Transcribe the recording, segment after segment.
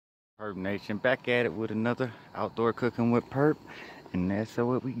Perp Nation, back at it with another outdoor cooking with Perp, and that's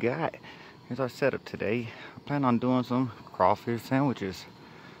what we got. Here's our setup today. I plan on doing some crawfish sandwiches.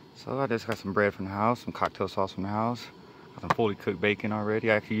 So I just got some bread from the house, some cocktail sauce from the house, got some fully cooked bacon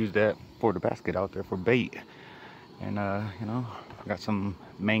already. I actually used that for the basket out there for bait. And you know, I got some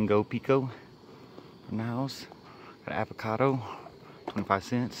mango pico from the house, got avocado, 25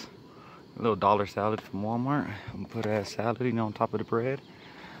 cents, a little dollar salad from Walmart. I'm gonna put a salad, on top of the bread.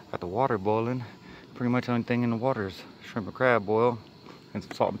 Got the water boiling. Pretty much the only thing in the water is shrimp and crab boil and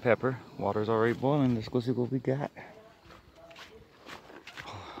some salt and pepper. Water's already boiling. Let's go see what we got.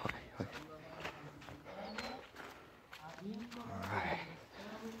 Alright.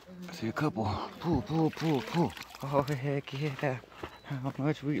 I see a couple. Pull. Oh, heck yeah. How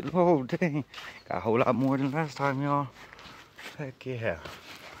much we load? Dang. Got a whole lot more than last time, y'all. Heck yeah.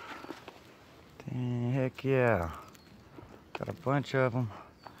 Dang, heck yeah. Got a bunch of them.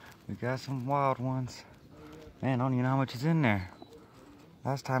 We got some wild ones. Man, I don't even know how much is in there.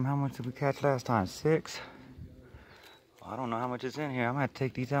 Last time, how much did we catch last time? 6? Well, I don't know how much is in here. I'm gonna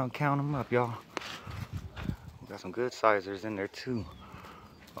take these out and count them up, y'all. We got some good sizers in there too.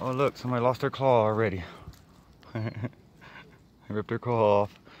 Oh look, somebody lost their claw already. Ripped their claw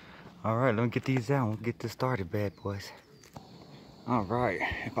off. Alright, let me get these out. We'll get this started, bad boys. Alright,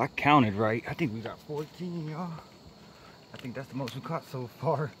 if I counted right, I think we got 14, y'all. I think that's the most we caught so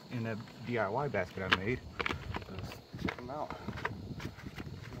far in that DIY basket I made. Let's check them out.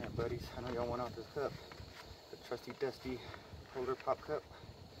 Yeah, buddies, I know y'all want out this cup. The trusty dusty holder pop cup.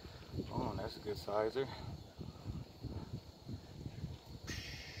 Oh, that's a good sizer.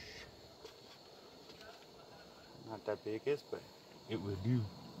 Not that biggest, but it would do.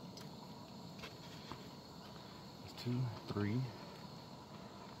 That's 2, 3,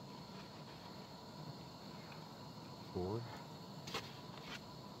 4,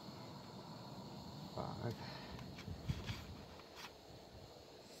 5,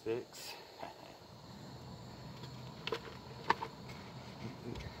 6.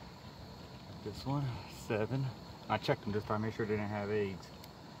 This one, 7. I checked them this time, make sure they didn't have eggs.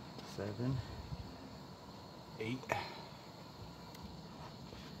 7, 8,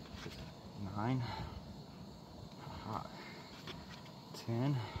 9,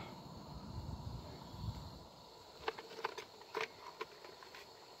 10.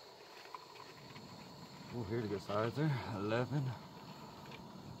 Oh, here's a good sizer. 11.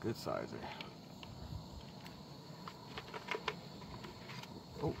 Good sizer.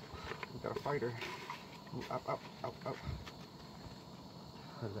 Oh, we got a fighter. Oh, up.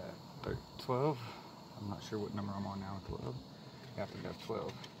 What is that? 12. I'm not sure what number I'm on now. 12. Yeah, I think that's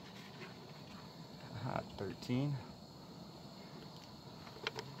 12. 13.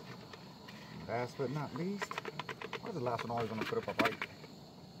 Last but not least, why's the last one always gonna put up a fight?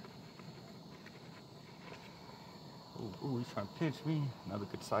 Ooh, he's trying to pinch me. Another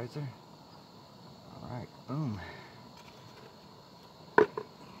good sizer. Alright, boom.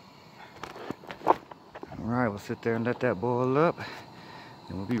 Alright, we'll sit there and let that boil up.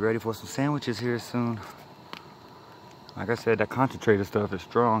 And we'll be ready for some sandwiches here soon. Like I said, that concentrated stuff is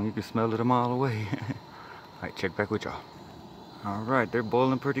strong. You can smell it a mile away. Alright, check back with y'all. Alright, they're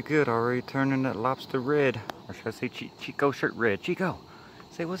boiling pretty good. Already turning that lobster red. Or should I say Chico shirt red? Chico,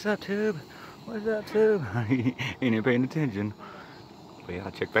 say what's up, Tube? What's up, Tube? He ain't paying attention. But yeah,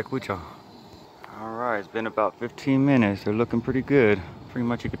 I'll check back with y'all. Alright, it's been about 15 minutes. They're looking pretty good. Pretty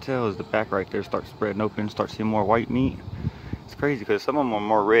much you could tell as the back right there starts spreading open, start seeing more white meat. It's crazy because some of them are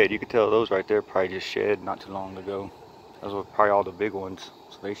more red. You could tell those right there probably just shed not too long ago. Those were probably all the big ones.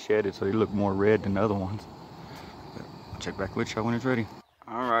 So they shedded, so they look more red than the other ones. But I'll check back with y'all when it's ready.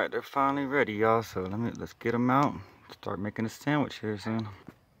 Alright, they're finally ready, y'all. So let's get them out. Start making a sandwich here soon.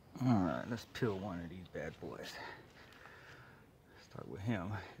 Alright, let's peel one of these bad boys. Start with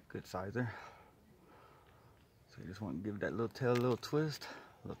him. Good sizer. So you just want to give that little tail a little twist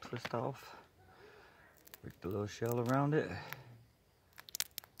off. Break the little shell around it.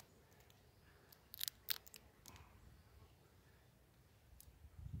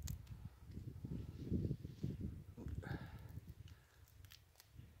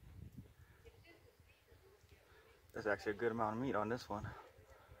 That's actually a good amount of meat on this one.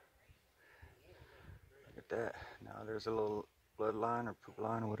 Look at that. Now there's a little bloodline or poop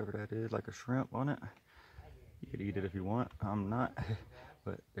line or whatever that is, like a shrimp on it. You could eat it if you want. I'm not,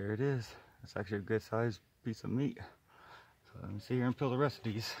 but there it is. It's actually a good sized piece of meat. So let me see here and peel the rest of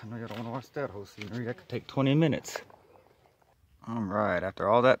these. I know y'all don't want to watch that whole scenery. That could take 20 minutes. Alright, after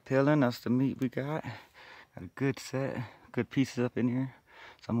all that peeling, that's the meat we got. Got a good set, good pieces up in here.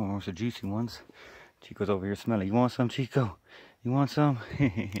 Some of them are the juicy ones. Chico's over here smelling. You want some, Chico? You want some?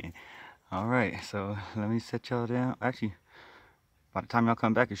 All right, so let me set y'all down. Actually, by the time y'all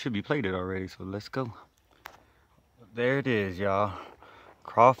come back, it should be plated already, so let's go. There it is, y'all.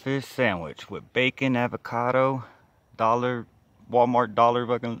 Crawfish sandwich with bacon, avocado, Walmart dollar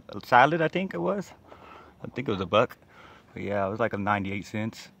fucking salad, I think it was. I think it was $1. But yeah, it was like a 98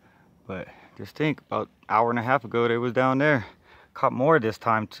 cents. But just think, about an hour and a half ago, they was down there. Caught more this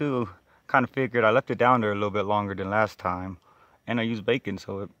time too. Kind of figured I left it down there a little bit longer than last time. And I used bacon,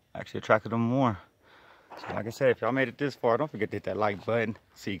 so it actually attracted them more. So like I said, if y'all made it this far, don't forget to hit that like button.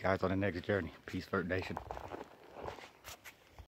 See you guys on the next journey. Peace, Vert Nation.